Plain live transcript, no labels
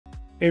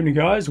Evening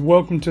guys,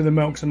 welcome to the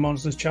Melks and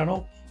Monsters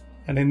channel,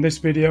 and in this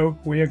video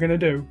we are going to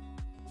do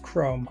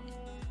chrome.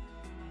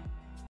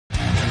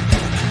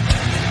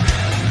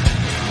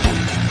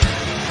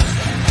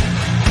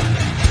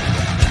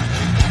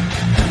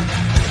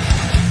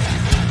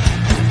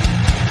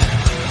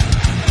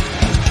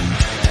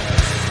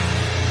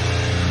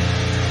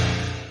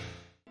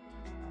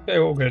 Okay,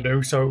 what we're going to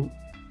do, so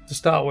to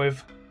start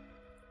with,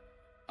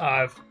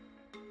 I've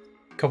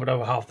covered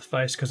over half the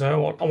face because I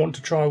want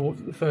to try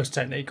the first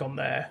technique on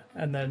there,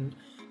 and then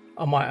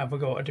I might have a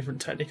go at a different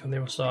technique on the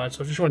other side.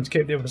 So I just wanted to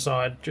keep the other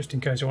side just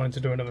in case I wanted to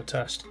do another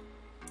test.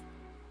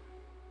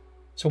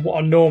 So what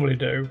I normally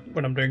do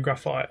when I'm doing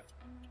graphite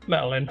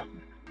metaling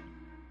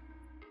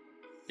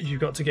is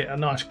you've got to get a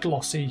nice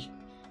glossy,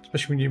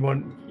 especially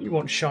when you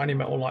want shiny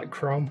metal like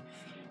chrome.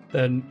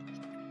 Then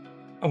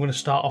I'm going to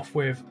start off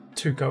with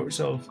 2 coats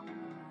of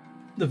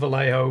the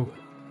Vallejo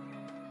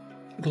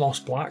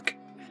gloss black.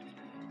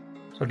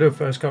 So I do a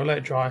first coat, let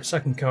it dry,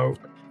 second coat.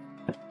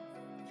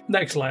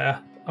 Next layer,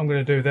 I'm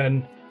going to do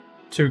then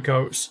 2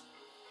 coats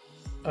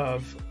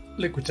of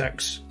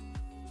Liquitex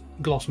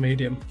gloss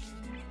medium.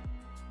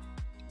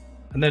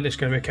 And then it's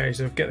going to be a case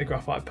of get the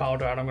graphite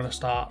powder and I'm going to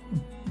start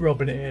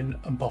rubbing it in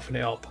and buffing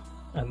it up.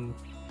 And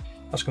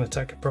that's going to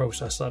take a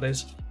process, that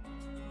is.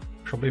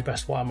 Probably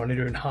best why I'm only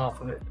doing half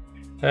of it.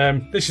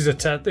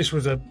 This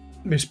was a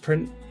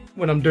misprint.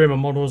 When I'm doing my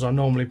models, I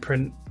normally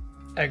print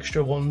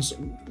extra ones.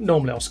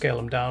 Normally I'll scale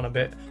them down a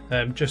bit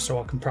just so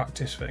I can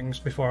practice things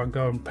before I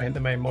go and paint the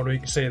main model. You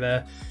can see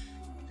there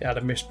it had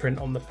a misprint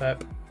on the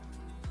FEP,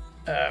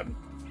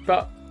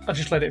 but I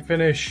just let it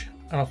finish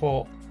and I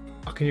thought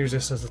I can use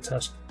this as a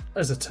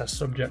test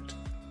subject.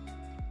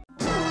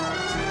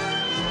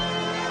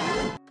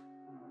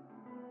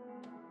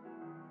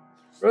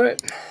 Right,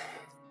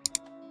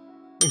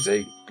 you can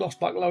see gloss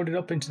black loaded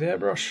up into the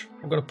airbrush.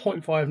 I've got a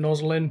 0.5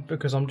 nozzle in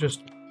because I'm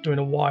just doing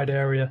a wide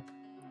area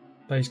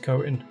base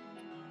coating.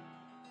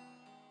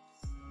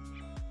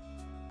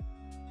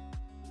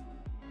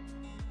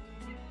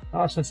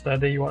 Nice and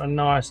steady, you want a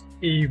nice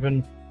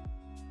even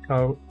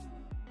coat.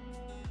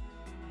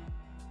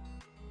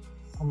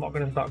 I'm not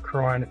going to start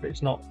crying if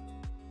it's not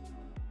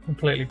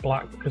completely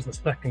black because the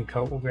second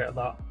coat will get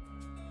that.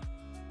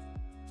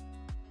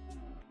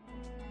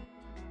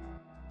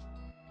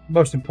 The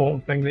most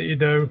important thing that you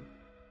do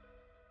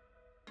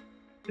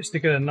is to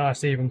get a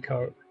nice even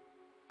coat,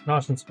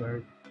 nice and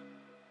smooth.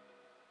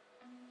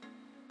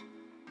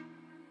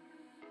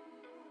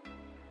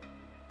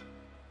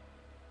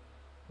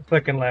 The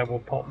second layer will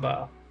pop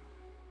better.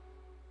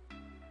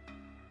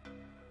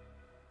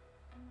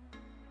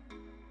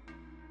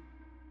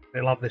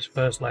 They'll have this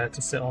first layer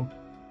to sit on.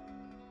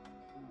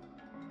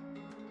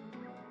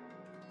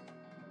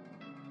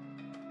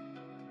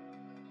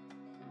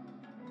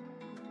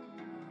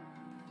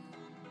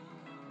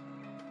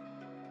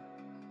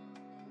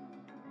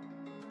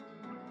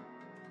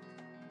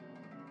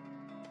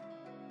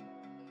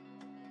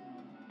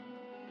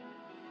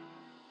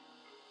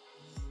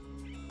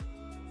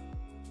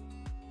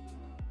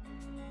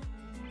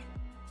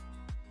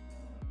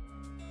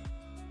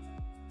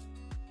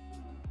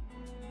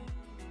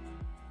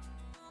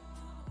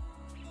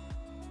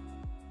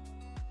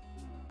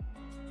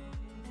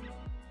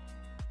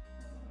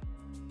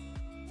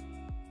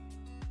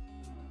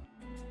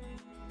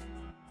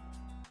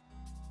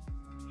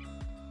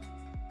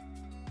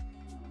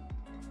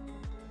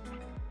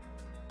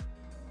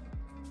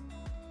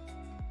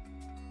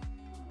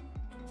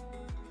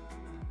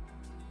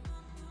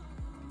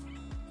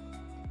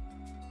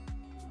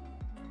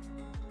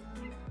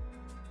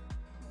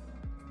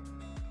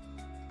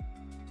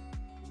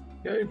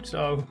 Okay,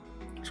 so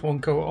just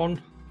 1 coat on.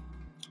 I'm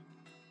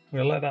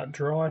going to let that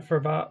dry for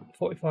about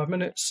 45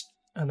 minutes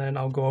and then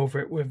I'll go over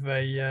it with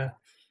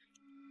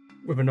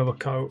another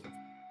coat,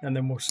 and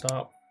then we'll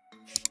start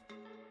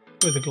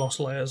with the gloss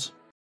layers.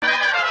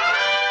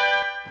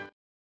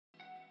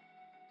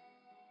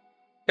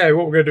 Okay,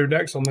 what we're going to do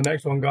next on the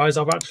next one, guys,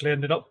 I've actually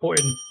ended up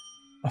putting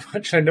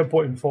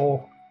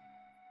 4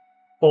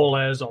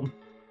 layers on.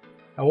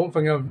 And one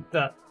thing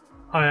that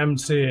I am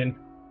seeing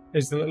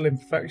is the little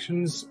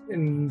imperfections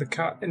in the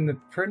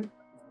print.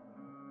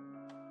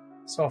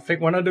 So I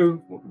think when I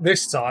do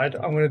this side,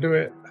 I'm going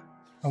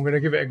to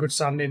give it a good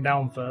sanding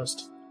down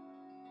first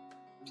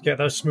to get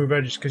those smooth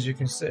edges, because you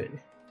can see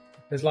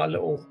there's like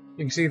you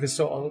can see the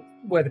sort of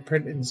where the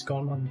printing's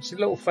gone on. You see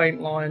little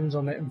faint lines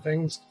on it and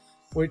things,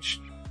 which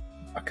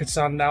I could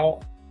sand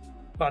out,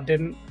 but I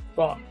didn't,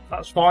 but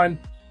that's fine.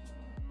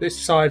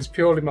 This side's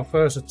purely my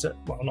first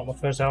attempt. Well, not my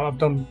first out. I've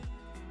done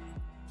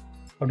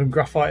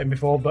graphiting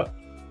before, but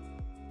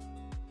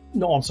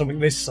not on something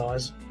this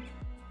size.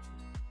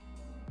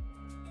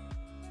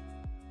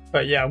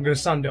 But yeah, I'm going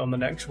to sand it on the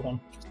next one.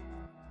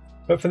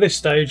 But for this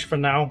stage, for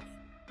now,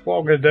 what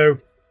I'm going to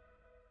do,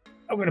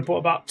 I'm going to put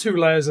about 2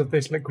 layers of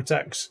this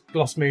Liquitex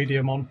gloss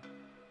medium on.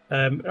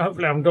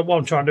 Hopefully, what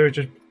I'm trying to do is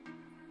just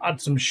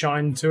add some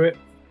shine to it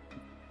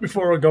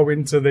before I go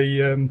into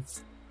the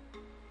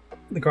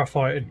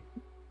graphite.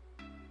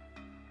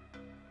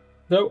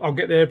 So I'll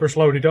get the airbrush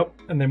loaded up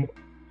and then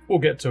we'll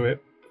get to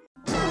it.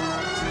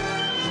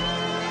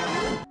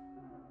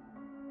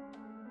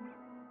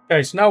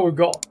 Okay, so now we've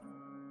got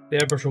the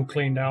airbrush all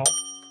cleaned out.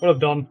 What I've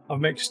done, I've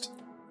mixed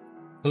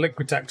the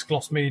Liquitex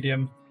gloss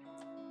medium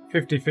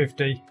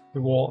 50-50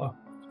 with water,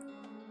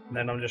 and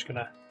then I'm just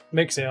gonna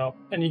mix it up,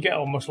 and you get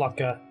almost like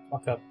a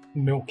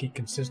milky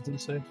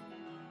consistency.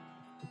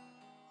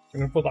 I'm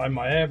gonna put that in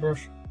my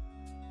airbrush.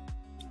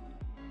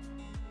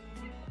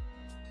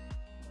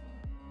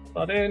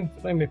 Put that in,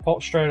 clean my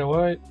pot straight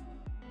away.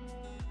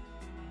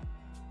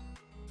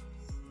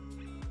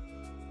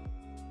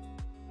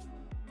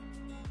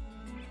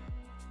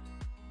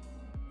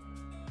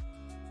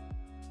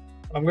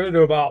 I'm going to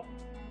do about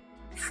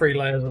 3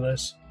 layers of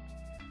this.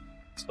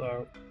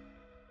 So,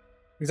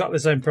 exactly the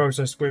same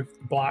process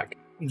with black.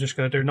 I'm just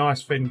going to do a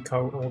nice thin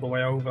coat all the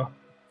way over.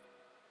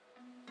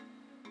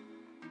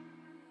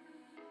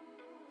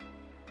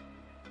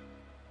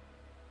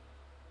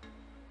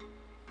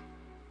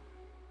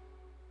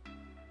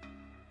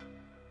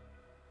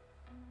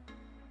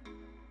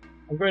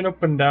 I'm going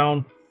up and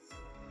down,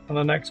 and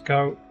the next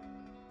coat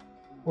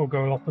will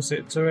go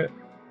opposite to it.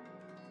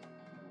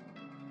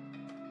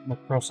 I'll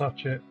cross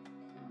hatch it.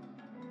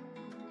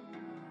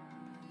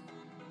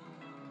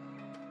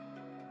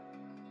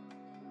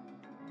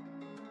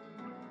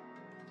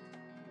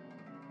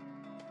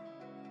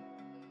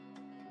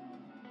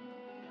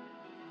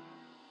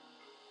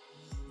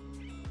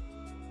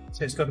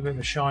 See, it's got a bit of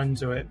a shine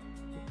to it.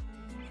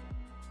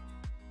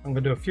 I'm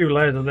going to do a few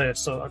layers of this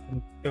so I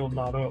can build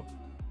that up.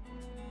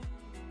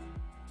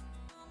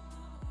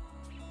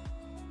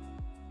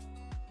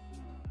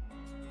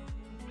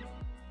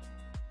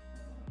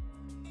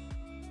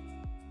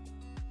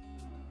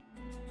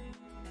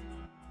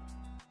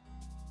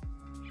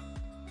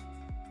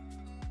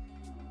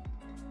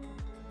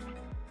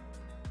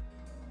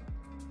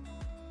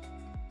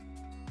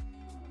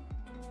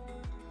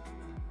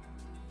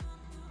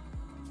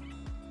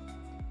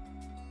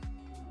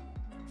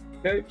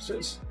 Okay, so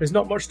there's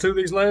not much to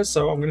these layers,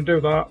 so I'm going to do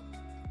that.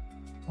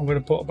 I'm going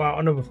to put about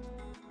another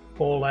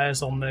 4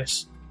 layers on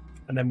this,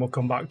 and then we'll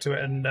come back to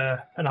it and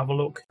have a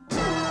look.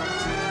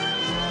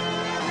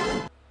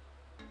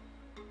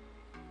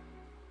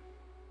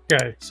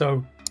 Okay,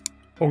 so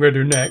what I'm going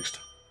to do next,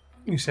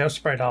 you see I've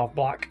sprayed half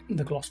black,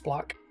 the gloss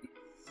black.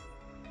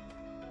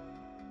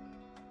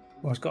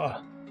 Well, it's got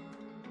a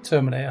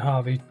Terminator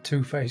Harvey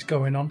Two-Face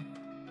going on.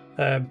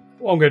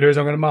 What I'm going to do is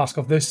I'm going to mask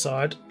off this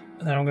side,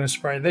 and then I'm going to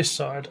spray this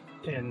side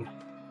in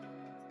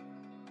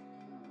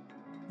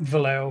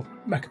Vallejo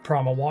Mecha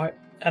Primer White,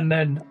 and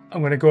then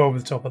I'm going to go over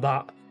the top of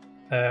that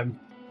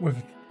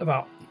with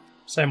about,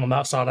 same on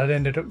that side. I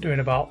ended up doing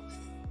about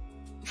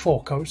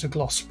 4 coats of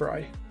gloss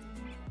spray.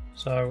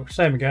 So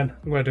same again,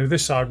 I'm going to do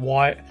this side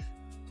white,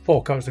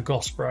 4 coats of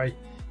gloss spray,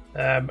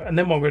 and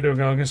then what I'm going to do, I'm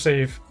going to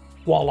see if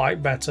what I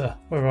like better,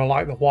 whether I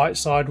like the white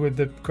side with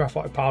the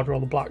graphite powder or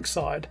the black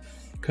side,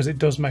 because it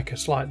does make a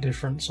slight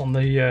difference on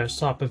the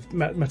type of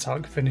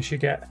metallic finish you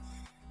get,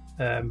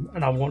 and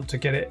I want to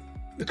get it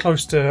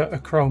close to a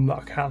chrome that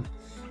I can.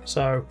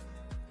 So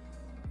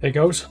there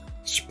goes,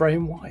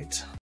 spraying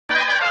white.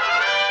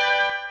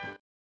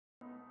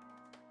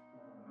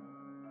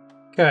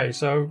 Okay,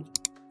 so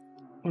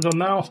I'm done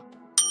now.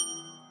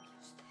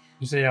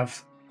 You see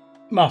I've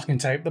masking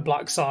taped the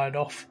black side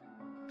off,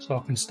 so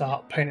I can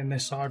start painting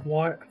this side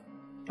white.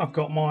 I've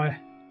got my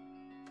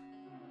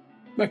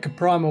Mecha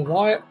Primer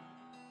White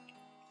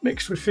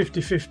mixed with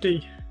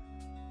 50-50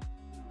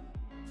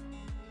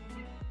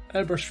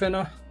 airbrush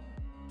thinner.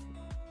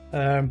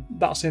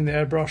 That's in the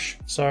airbrush,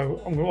 so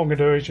what I'm going to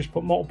do is just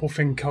put multiple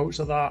thin coats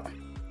of that.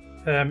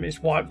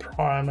 It's white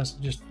primer, so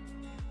just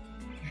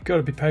you've got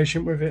to be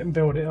patient with it and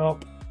build it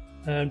up.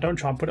 Don't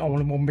try and put it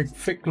on one big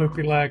thick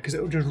loopy layer because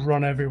it will just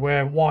run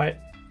everywhere. White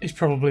is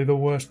probably the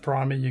worst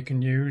primer you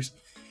can use.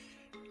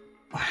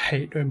 I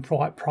hate doing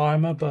white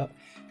primer, but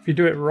if you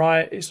do it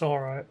right, it's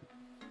alright.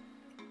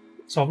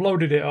 So I've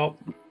loaded it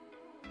up.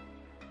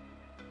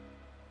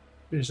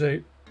 You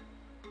see,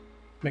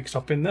 mixed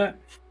up in there.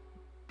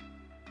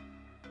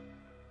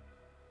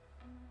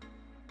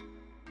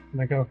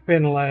 And I go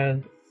thin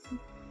layer.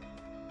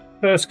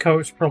 First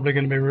coat's probably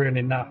going to be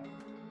really naff.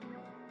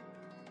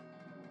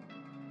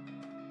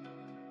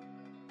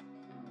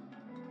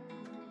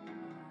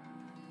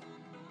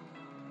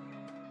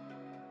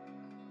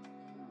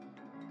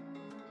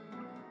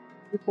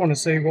 I just want to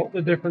see what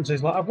the difference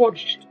is. Like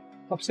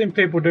I've seen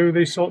people do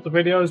these sorts of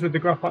videos with the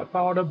graphite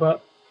powder,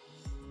 but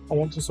I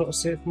want to sort of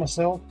see it for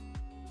myself.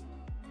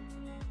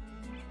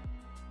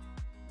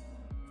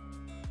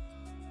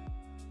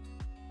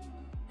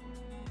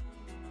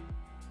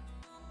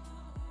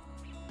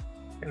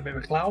 Get a bit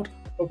of a cloud,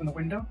 open the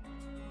window.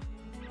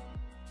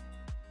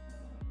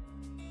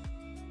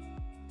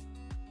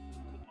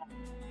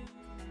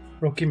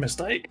 Rookie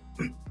mistake.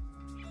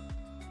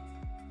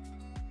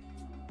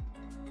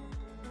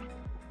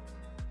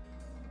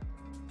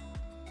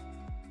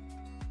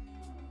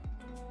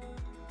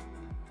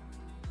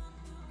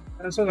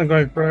 As I'm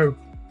going through,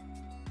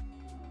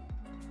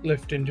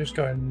 lifting, just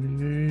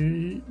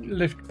going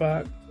lift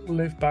back,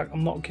 lift back.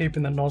 I'm not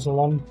keeping the nozzle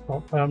on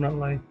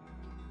permanently.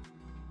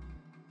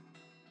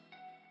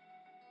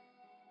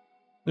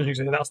 As you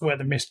can see, that's where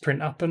the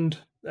misprint happened.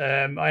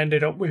 I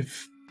ended up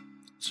with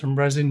some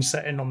resin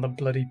setting on the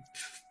bloody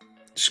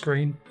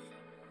screen.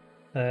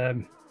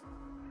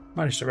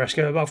 Managed to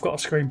rescue it, but I've got a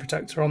screen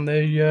protector on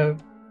the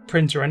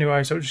printer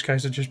anyway, so it's just a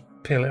case of just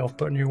peel it off,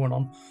 put a new one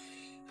on.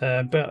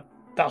 But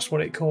that's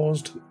what it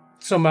caused.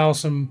 Somehow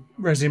some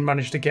resin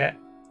managed to get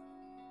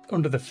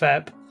under the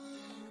FEP.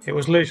 It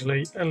was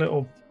literally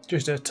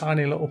just a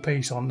tiny little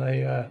piece on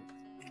the,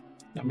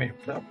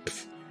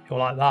 you're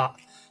like that.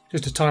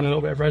 Just a tiny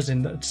little bit of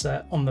resin that's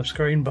on the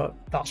screen, but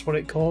that's what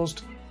it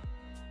caused.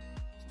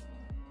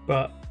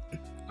 But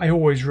I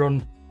always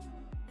run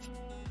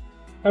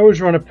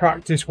a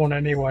practice one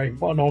anyway.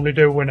 What I normally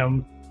do when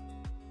I'm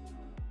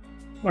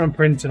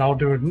printing, I'll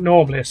do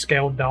normally a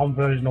scaled down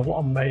version of what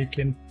I'm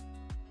making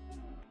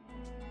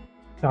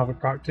to have a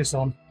practice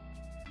on.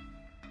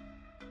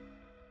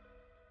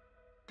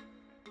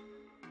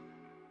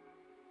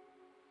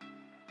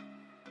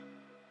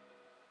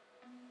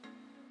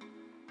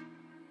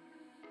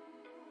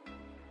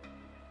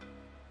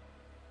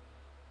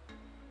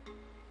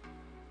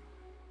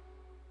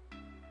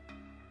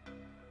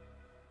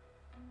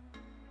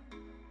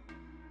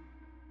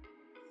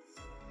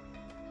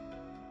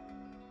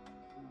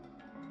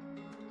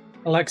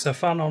 Alexa,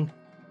 fan on.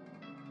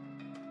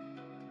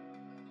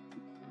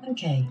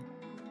 Okay.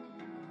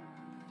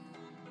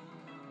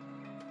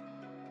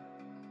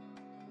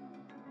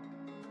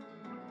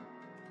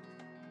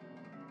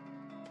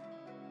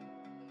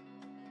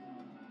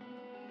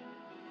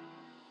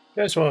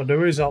 Guess what I'll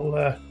do is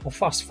I'll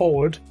fast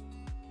forward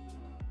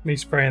me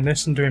spraying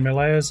this and doing my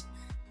layers.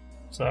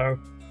 So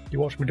you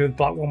watch me do the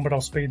black one, but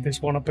I'll speed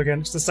this one up again.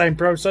 It's the same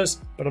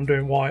process, but I'm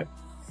doing white.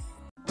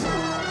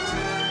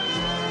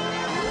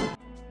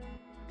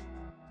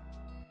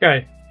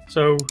 Okay,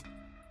 so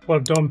what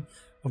I've done,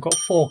 I've got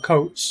 4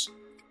 coats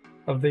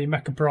of the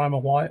Mecha Primer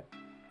white.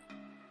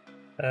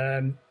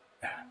 I'm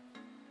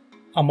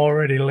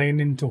already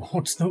leaning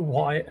towards the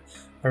white.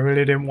 I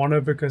really didn't want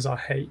to because I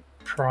hate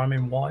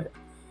priming white.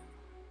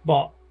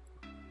 But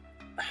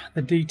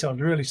the details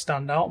really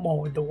stand out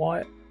more with the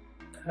white.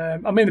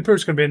 I mean, the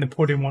proof's going to be in the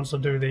pudding once I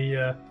do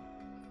the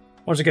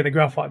once I get the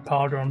graphite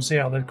powder on, see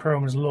how the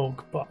chromas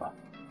look. But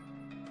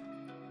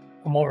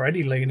I'm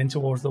already leaning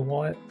towards the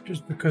white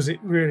just because it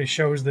really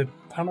shows the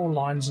panel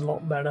lines a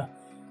lot better.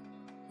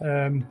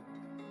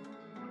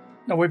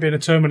 Now, with being a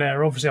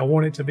Terminator, obviously I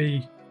want it to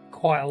be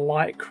quite a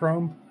light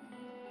chrome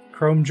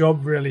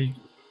job, really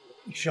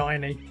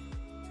shiny.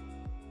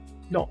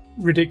 Not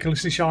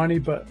ridiculously shiny,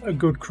 but a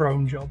good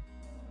chrome job.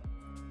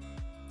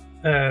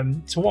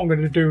 So what I'm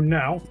going to do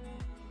now,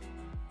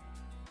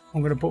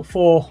 I'm going to put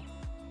four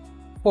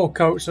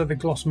coats of the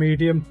gloss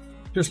medium,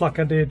 just like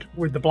I did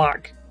with the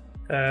black.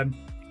 I'm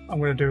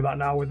going to do that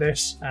now with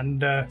this,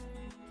 and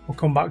we'll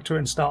come back to it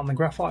and start on the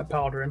graphite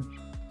powdering.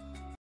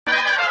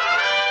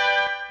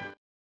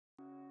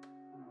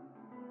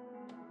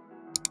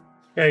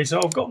 Okay,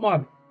 so I've got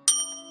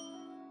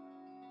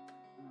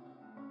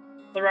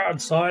the right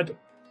hand side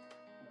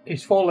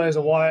is 4 layers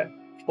of white,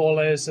 4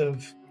 layers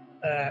of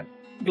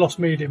gloss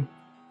medium.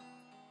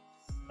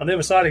 On the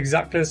other side,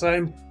 exactly the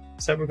same,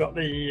 except we've got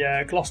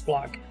the gloss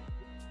black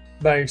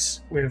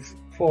base with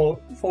four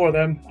of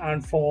them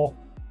and 4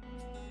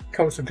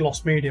 coats of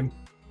gloss medium.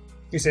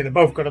 You see they've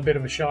both got a bit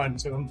of a shine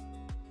to them.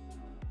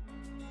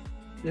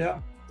 Yeah.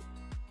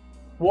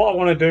 What I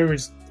want to do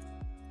is,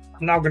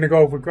 I'm now going to go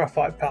over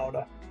graphite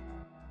powder.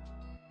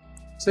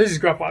 So this is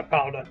graphite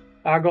powder.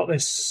 I got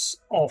this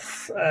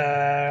off,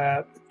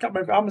 can't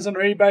remember, Amazon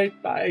or eBay,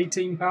 about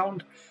 £18.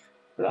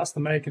 But that's the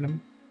making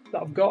them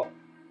that I've got.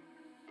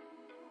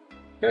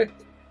 Okay.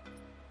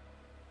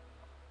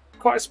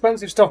 Quite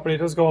expensive stuff, but it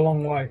does go a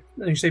long way.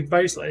 And you see,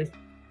 basically,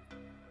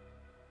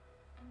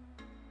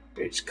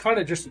 it's kind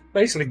of just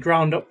basically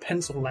ground up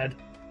pencil lead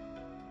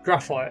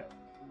graphite.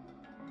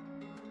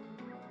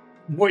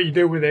 What you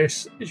do with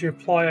this is you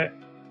apply it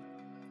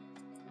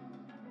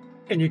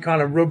and you're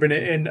kind of rubbing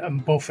it in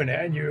and buffing it,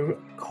 and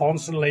you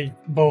constantly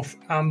buff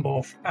and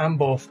buff and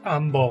buff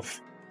and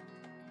buff.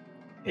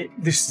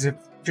 This is a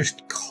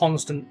just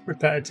constant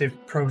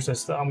repetitive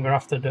process that I'm going to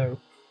have to do.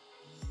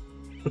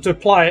 But to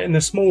apply it in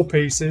the small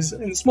pieces,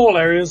 in the small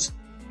areas,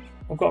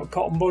 I've got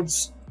cotton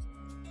buds.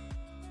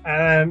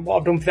 And what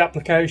I've done for the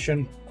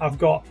application, I've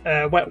got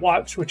wet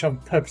wipes, which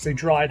I've purposely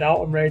dried out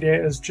on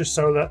radiators just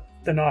so that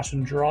they're nice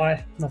and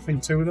dry,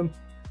 nothing to them.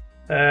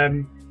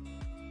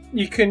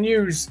 You can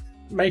use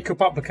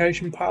makeup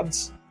application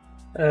pads,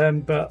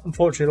 but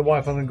unfortunately the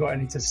wife hasn't got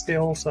any to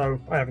steal, so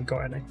I haven't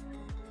got any.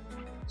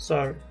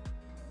 So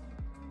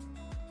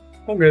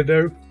what I'm going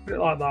to do, put it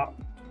like that.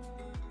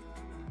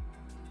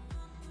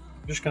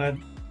 I'm just going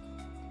to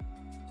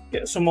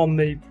get some on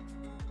there,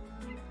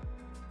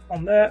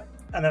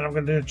 and then I'm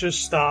going to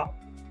just start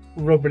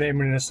rubbing it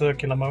in a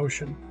circular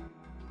motion.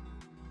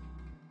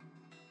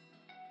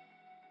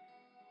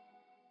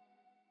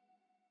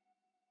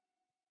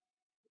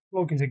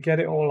 Looking to get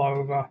it all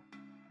over,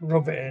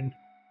 rub it in,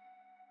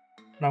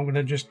 And I'm going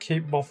to just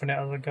keep buffing it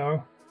as I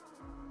go.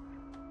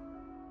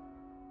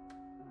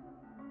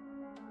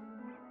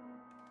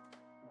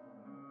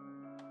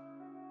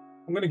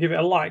 I'm going to give it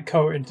a light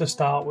coating to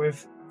start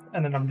with,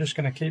 and then I'm just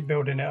going to keep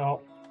building it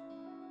up.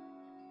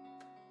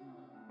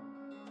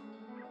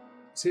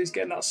 See, it's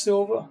getting that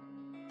silver.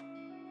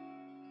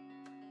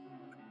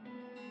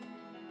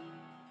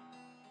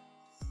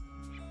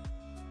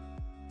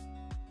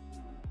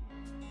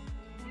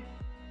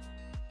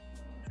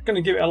 I'm going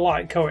to give it a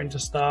light coating to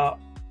start,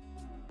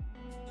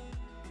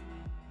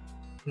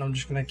 and I'm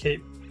just going to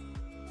keep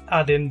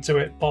adding to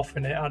it,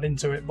 buffing it, adding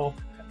to it, buffing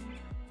it.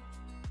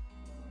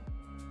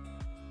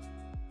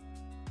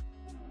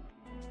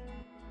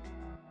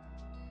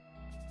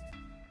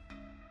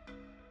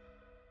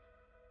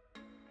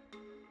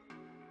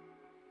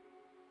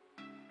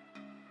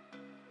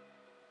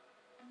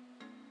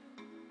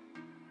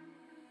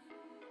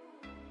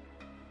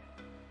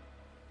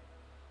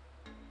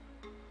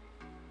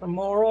 And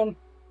more on.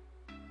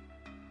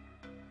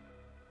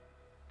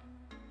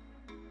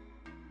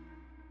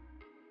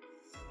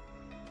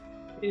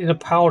 It is a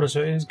powder,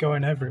 so it is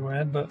going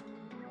everywhere, but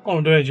all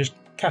I'm doing is just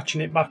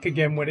catching it back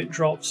again when it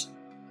drops,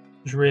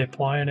 just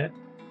reapplying it.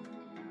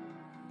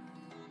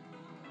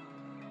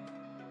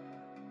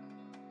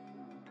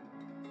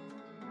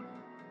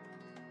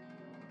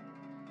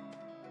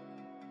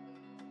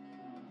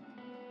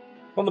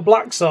 On the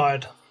black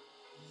side,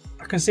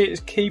 I can see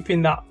it's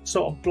keeping that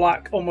sort of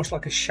black, almost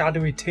like a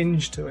shadowy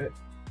tinge to it.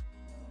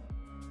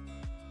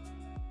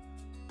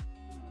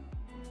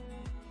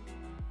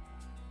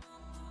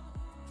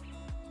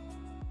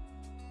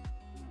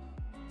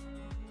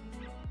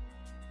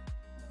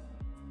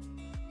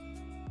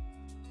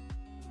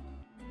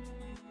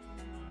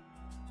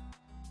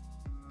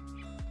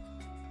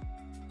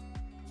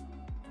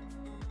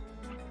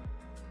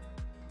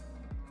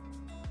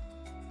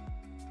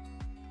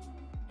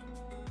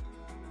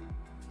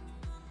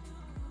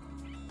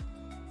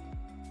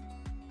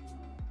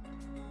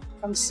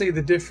 I can see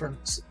the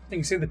difference. You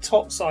can see the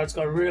top side's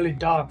got a really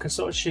darker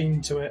sort of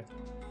sheen to it.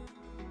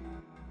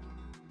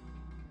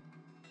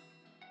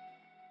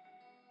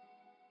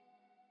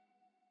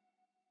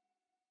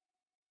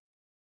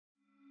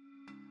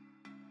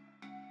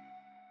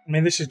 I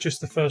mean, this is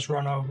just the first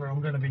run over. I'm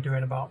going to be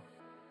doing about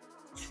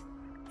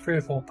 3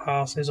 or 4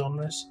 passes on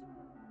this.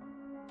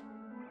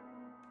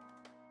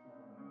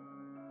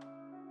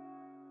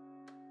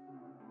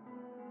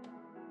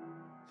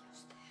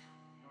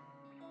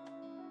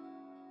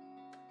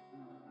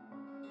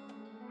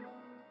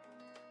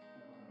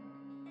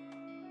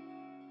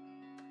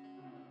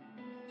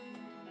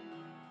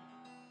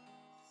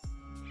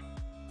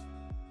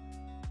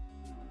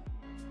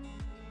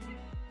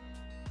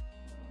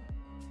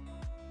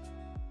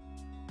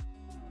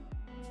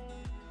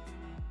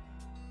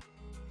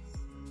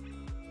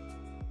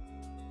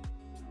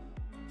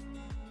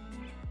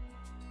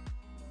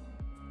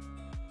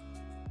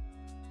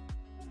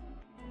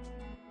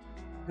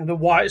 And the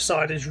white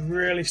side is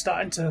really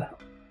starting to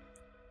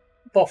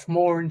buff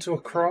more into a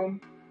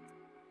chrome.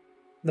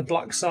 The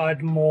black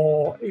side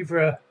more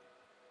either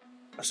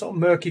a sort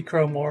of murky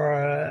chrome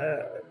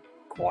or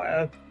quite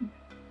a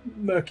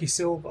murky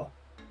silver.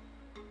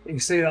 You can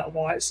see that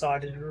white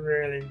side is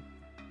really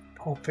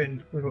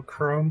popping with a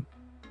chrome.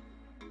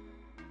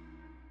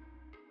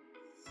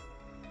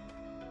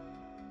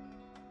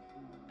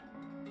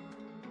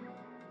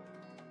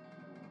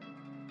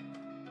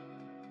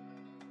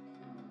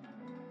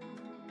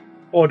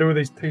 What I'll do with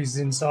these pieces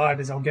inside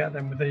is I'll get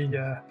them with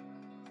the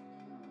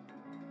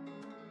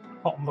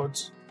cotton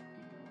buds.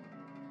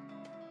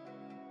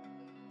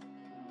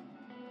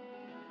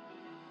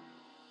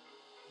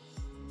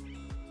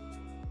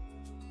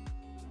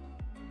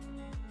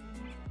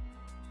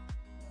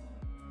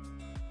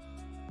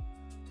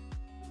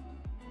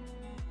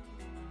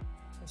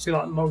 See,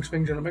 like most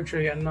things, you want to make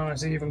sure you get a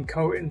nice even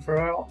coating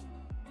throughout.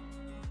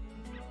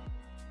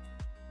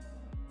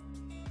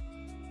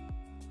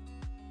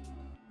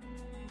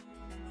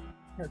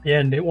 At the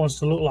end, it wants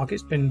to look like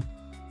it's been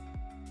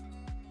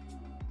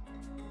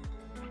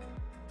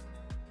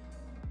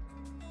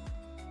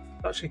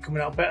actually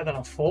coming out better than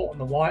I thought on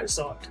the white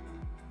side.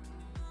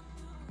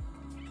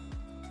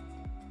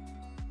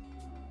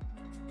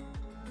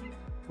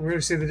 Really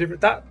see the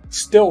difference. That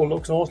still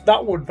looks awesome.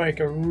 That would make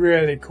a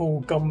really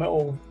cool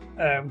gunmetal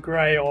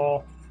grey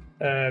or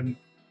a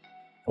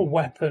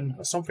weapon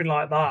or something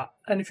like that.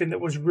 Anything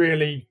that was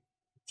really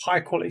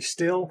high quality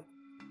steel.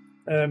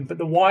 But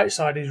the white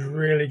side is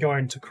really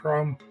going to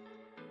chrome.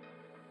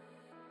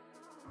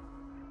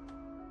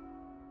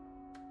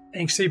 And you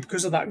can see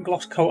because of that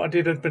gloss coat I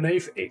did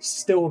underneath, it's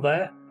still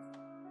there.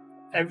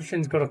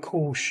 Everything's got a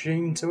cool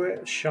sheen to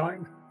it, a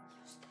shine.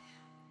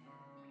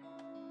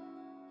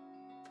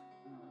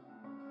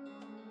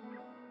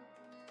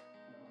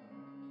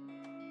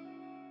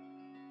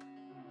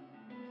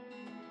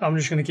 I'm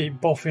just going to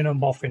keep buffing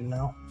and buffing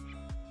now.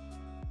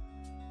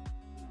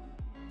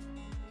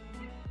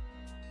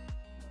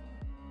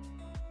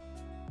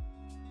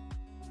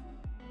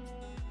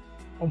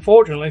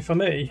 Unfortunately for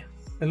me,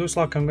 it looks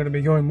like I'm going to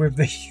be going with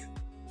the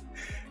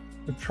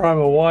the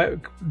primer white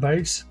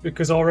base,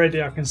 because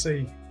already I can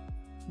see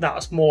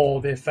that's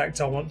more the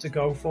effect I want to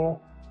go for.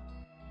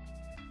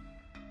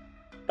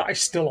 That is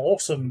still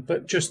awesome,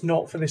 but just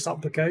not for this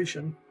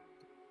application.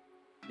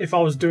 If I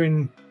was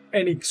doing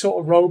any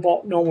sort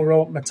of normal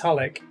robot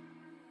metallic,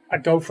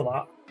 I'd go for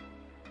that.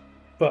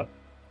 But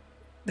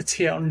the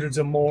T800s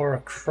are more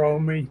a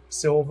chromy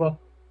silver.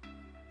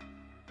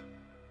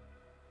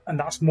 And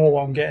that's more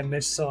what I'm getting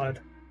this side.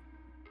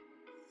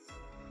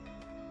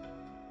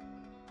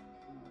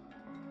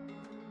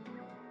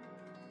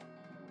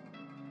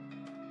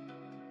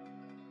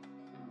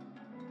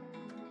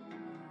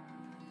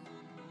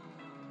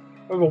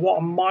 However,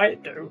 what I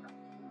might do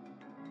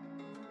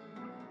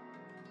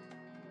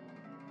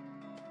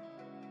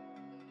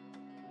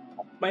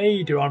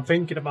I'm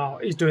thinking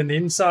about is doing the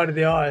inside of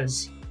the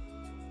eyes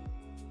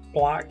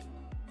black,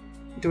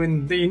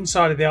 doing the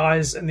inside of the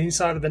eyes and the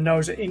inside of the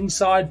nose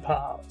inside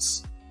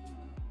parts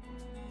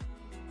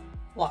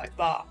like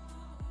that,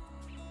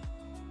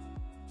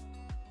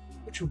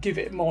 which will give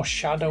it more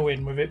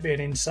shadowing with it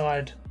being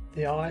inside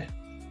the eye.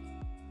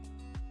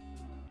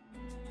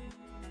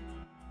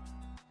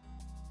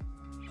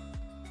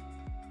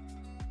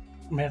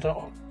 I mean,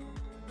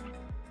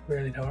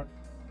 really don't.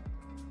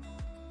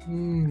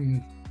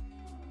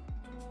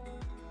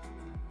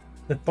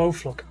 They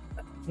both look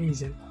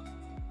amazing.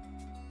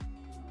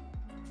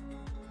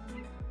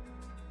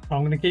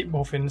 I'm going to keep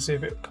buffing and see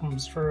if it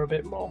comes through a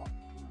bit more.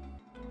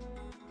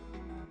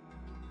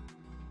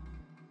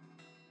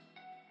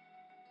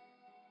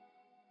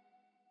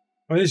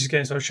 I mean, this is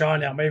getting so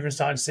shiny, I'm even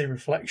starting to see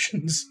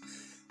reflections.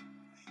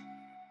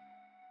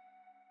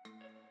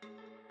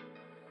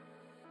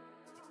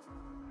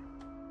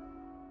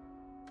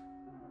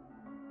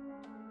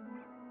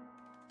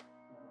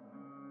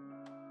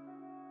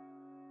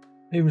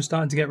 Even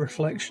starting to get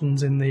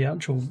reflections in the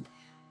actual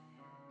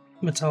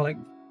metallic.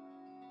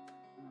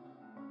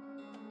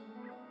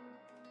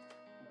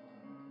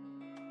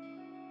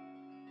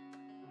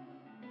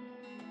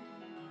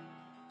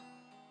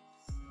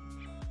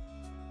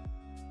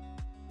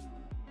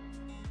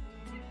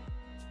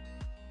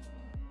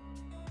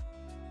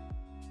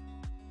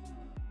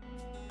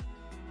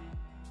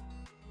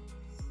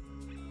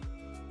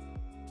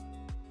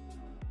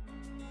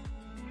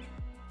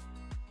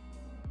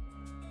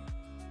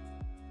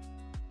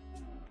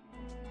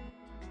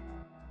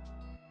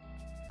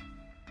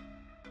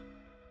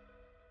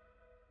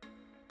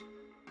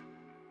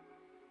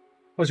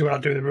 Obviously, when I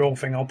do the real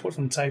thing, I'll put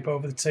some tape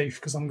over the teeth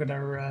because I'm going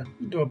to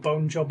do a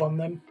bone job on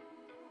them.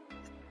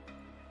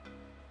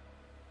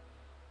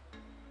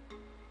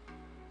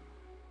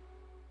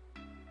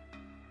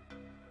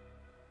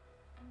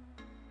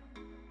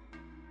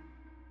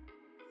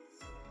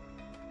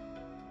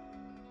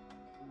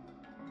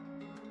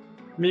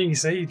 I mean, you can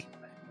see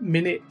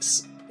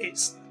minutes,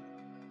 it's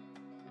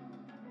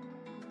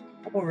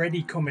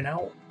already coming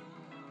out.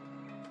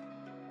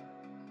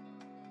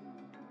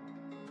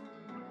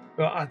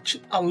 But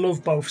I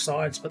love both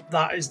sides, but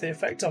that is the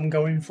effect I'm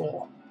going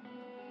for.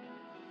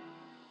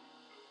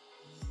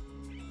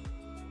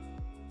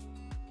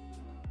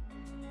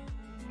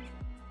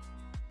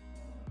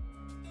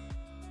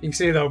 You can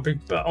see though,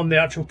 but on the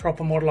actual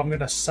proper model, I'm going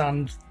to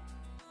sand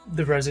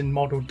the resin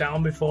model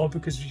down before,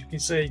 because as you can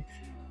see,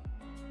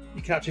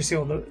 you can actually see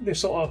all the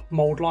sort of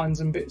mold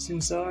lines and bits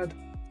inside.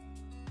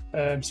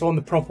 So on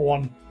the proper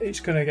one, it's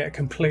going to get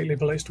completely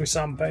blitzed with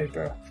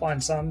sandpaper,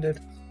 fine sanded.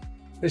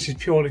 This is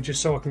purely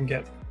just so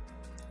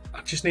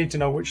I just need to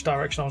know which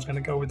direction I was going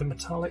to go with the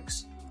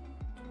metallics.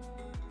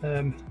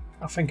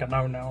 I think I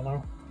know now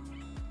though.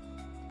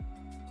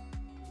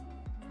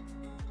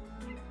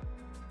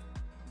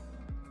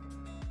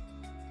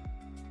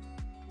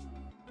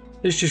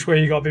 It's just where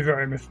you got to be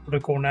very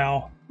methodical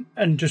now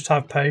and just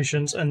have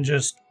patience and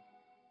just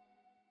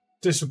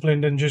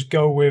disciplined and just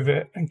go with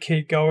it and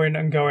keep going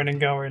and going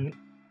and going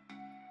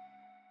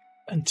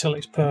until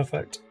it's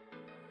perfect.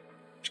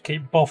 Just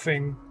keep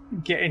buffing.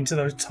 Get into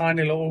those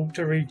tiny little,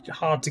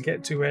 hard to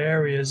get to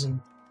areas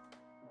and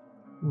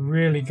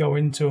really go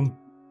into them,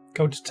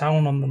 go to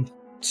town on them,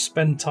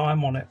 spend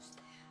time on it,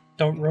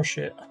 don't rush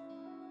it.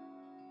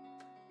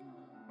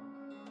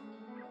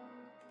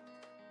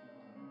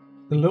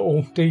 The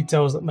little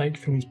details that make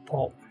things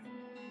pop.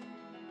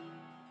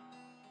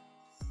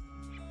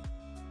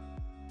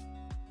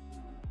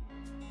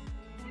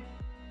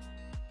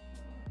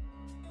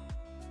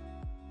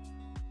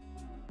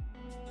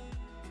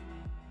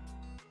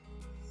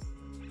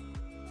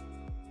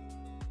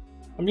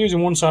 I'm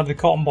using one side of the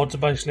cotton bod to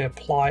basically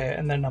apply it,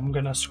 and then I'm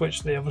going to switch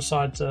to the other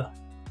side to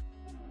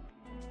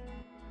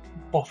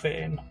buff it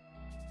in.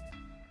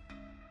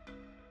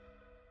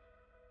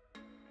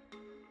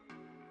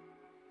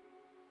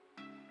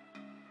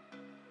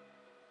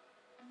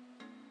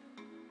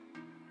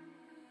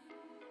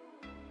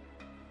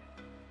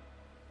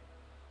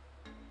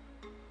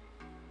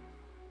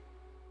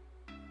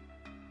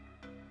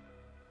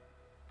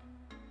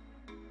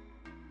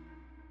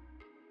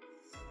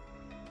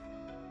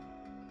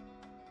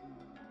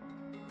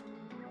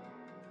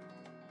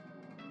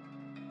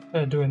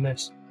 Doing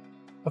this.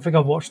 I think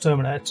I've watched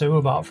Terminator 2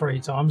 about 3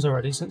 times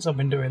already since I've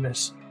been doing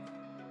this.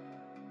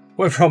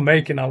 Whatever I'm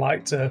making, I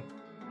like to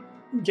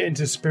get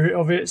into the spirit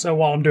of it, so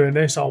while I'm doing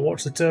this, I'll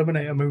watch the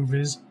Terminator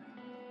movies.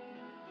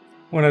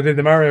 When I did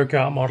the Mario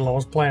Kart model, I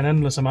was playing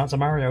endless amounts of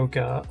Mario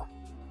Kart.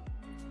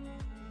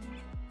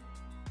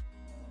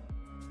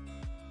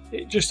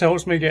 It just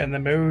helps me get in the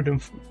mood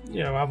and,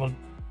 you know, have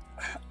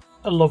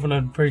a love and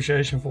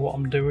appreciation for what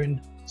I'm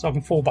doing, so I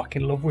can fall back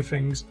in love with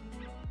things.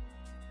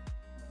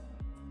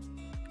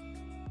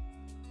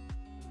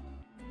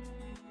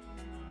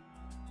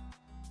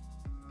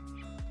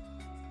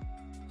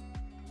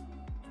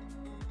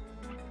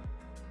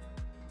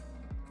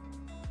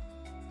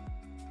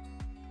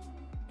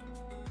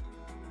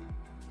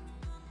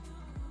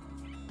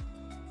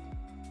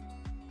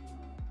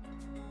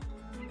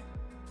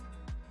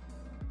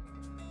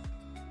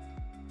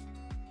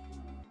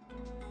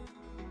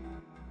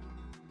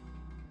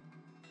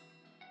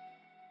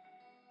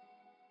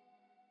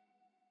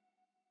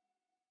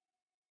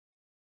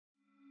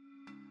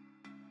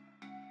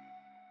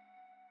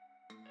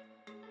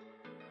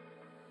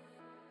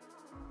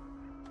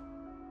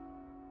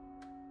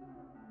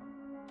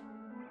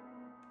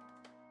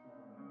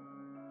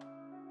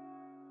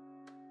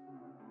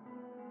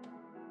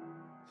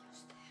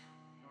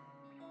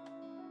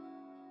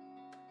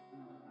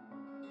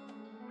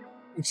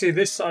 You see,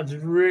 this side's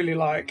really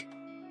like,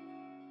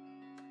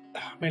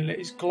 I mean,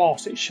 it's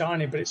gloss, it's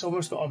shiny, but it's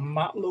almost got a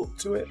matte look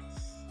to it.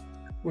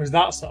 Whereas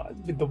that side,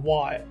 with the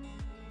white,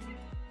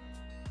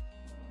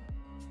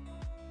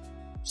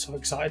 so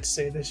excited to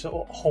see this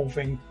whole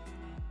thing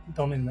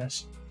done in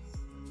this.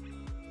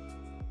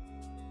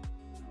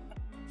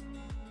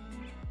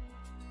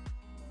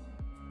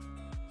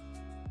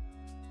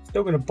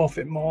 Still going to buff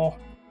it more.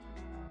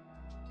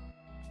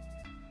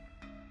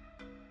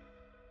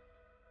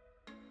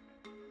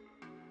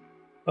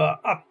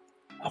 But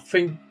I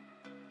think,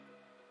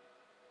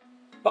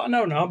 but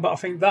no, but I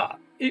think that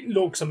it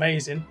looks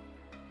amazing.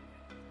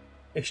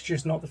 It's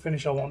just not the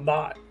finish I want.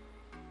 That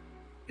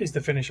is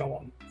the finish I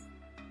want.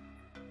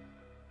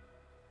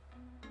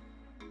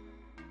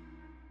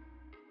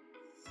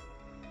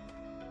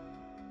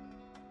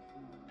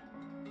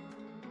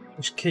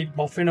 Just keep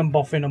buffing and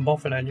buffing and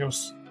buffing, and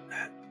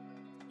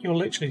you'll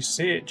literally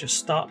see it just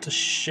start to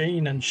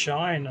sheen and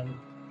shine. And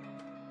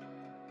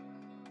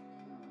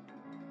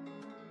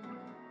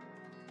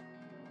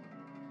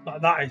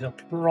like, that is a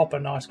proper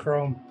nice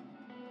chrome.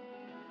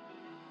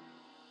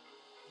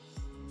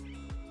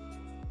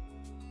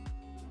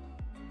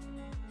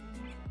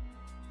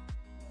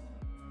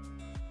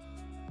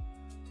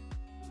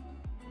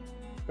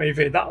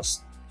 Maybe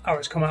that's how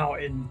it's come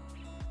out in,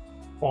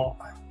 what,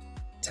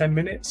 10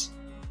 minutes?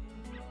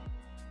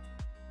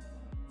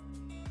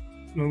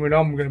 I mean,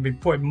 I'm going to be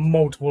putting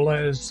multiple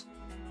layers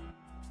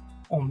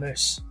on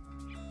this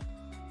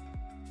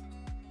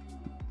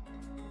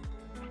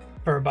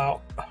for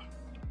about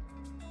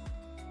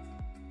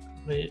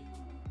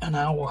an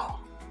hour.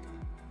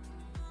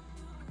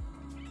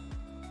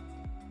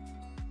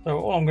 So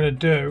all I'm going to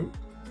do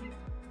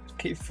is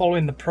keep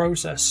following the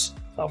process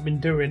that I've been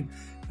doing,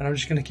 and I'm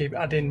just going to keep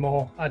adding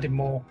a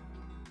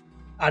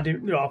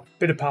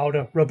bit of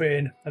powder, rub it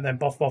in, and then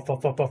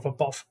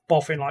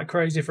buffing like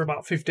crazy for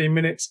about 15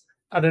 minutes.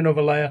 Add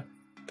another layer,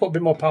 put a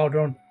bit more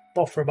powder on,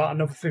 buff for about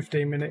another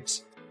 15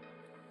 minutes.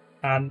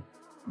 And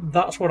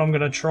that's what I'm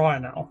going to try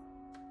now.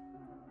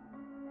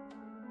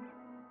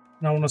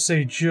 And I want to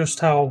see just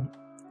how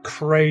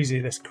crazy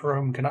this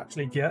chrome can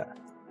actually get.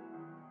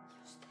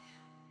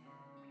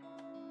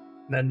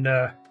 Then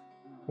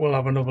we'll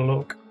have another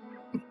look.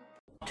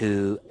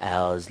 2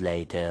 hours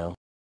later.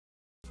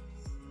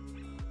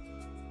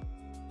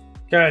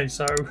 Okay,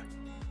 so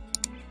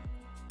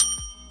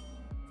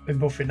been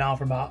buffing now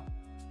for about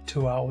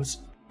 2 hours.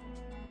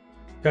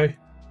 Okay,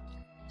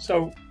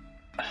 so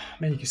I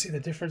mean, you can see the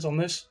difference on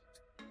this.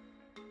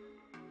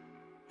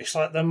 It's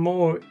like the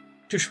more,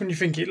 just when you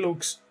think it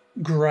looks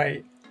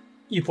great,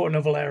 you put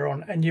another layer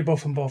on and you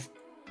buff and buff,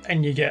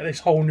 and you get this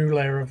whole new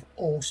layer of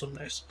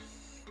awesomeness.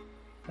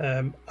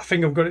 I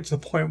think I've got it to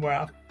the point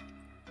where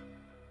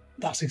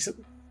I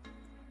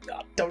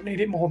don't need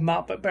it more than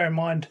that, but bear in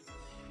mind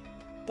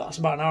that's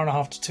about 1.5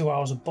 hours to 2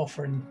 hours of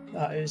buffering.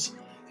 That is,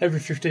 every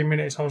 15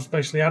 minutes I was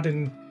basically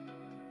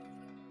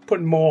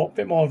putting a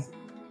bit more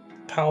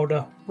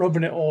powder,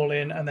 rubbing it all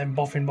in, and then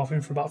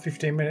buffing for about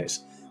 15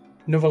 minutes.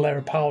 Another layer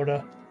of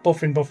powder,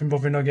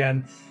 buffing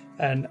again,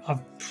 and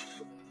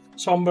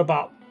so I'm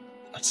about,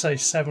 I'd say,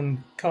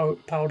 7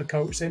 powder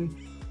coats in.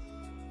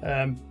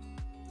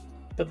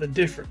 But the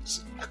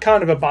difference, I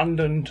kind of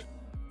abandoned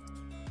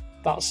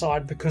that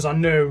side because I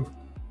knew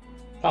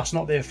that's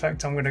not the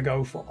effect I'm going to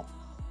go for.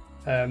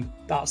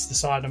 That's the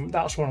side,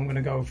 that's what I'm going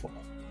to go for.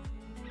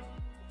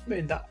 I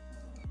mean, that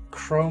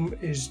chrome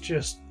is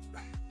just, I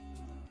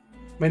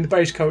mean, the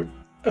base coat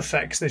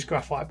affects this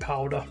graphite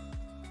powder.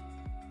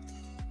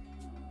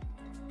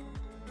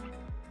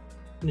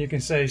 And you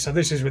can see, so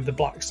this is with the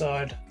black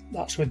side,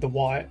 that's with the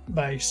white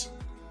base.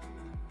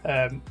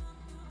 I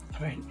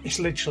mean, it's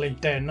literally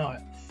day and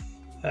night.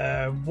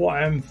 What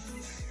I'm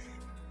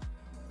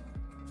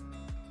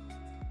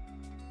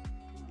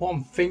what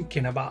I'm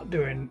thinking about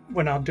doing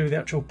when I do the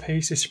actual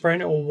piece is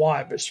spraying it all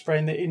white, but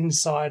spraying the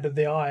inside of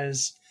the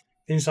eyes,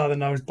 the inside of the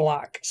nose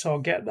black, so I'll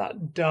get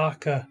that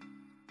darker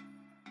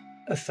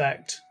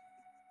effect,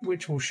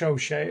 which will show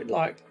shade,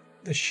 like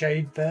the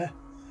shade there.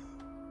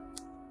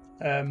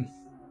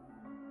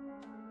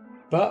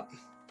 But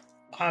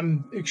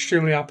I'm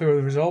extremely happy with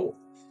the result.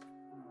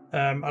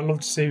 I'd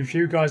love to see if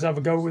you guys have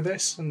a go with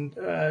this and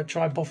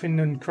try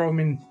buffing and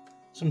chroming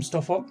some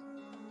stuff up.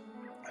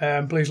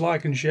 Please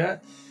like and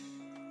share.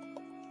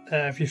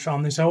 If you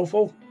found this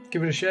helpful,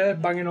 give it a share,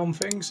 banging on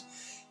things.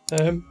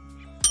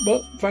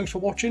 But thanks for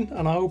watching,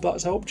 and I hope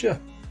that's helped you.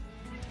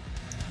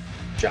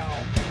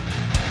 Ciao.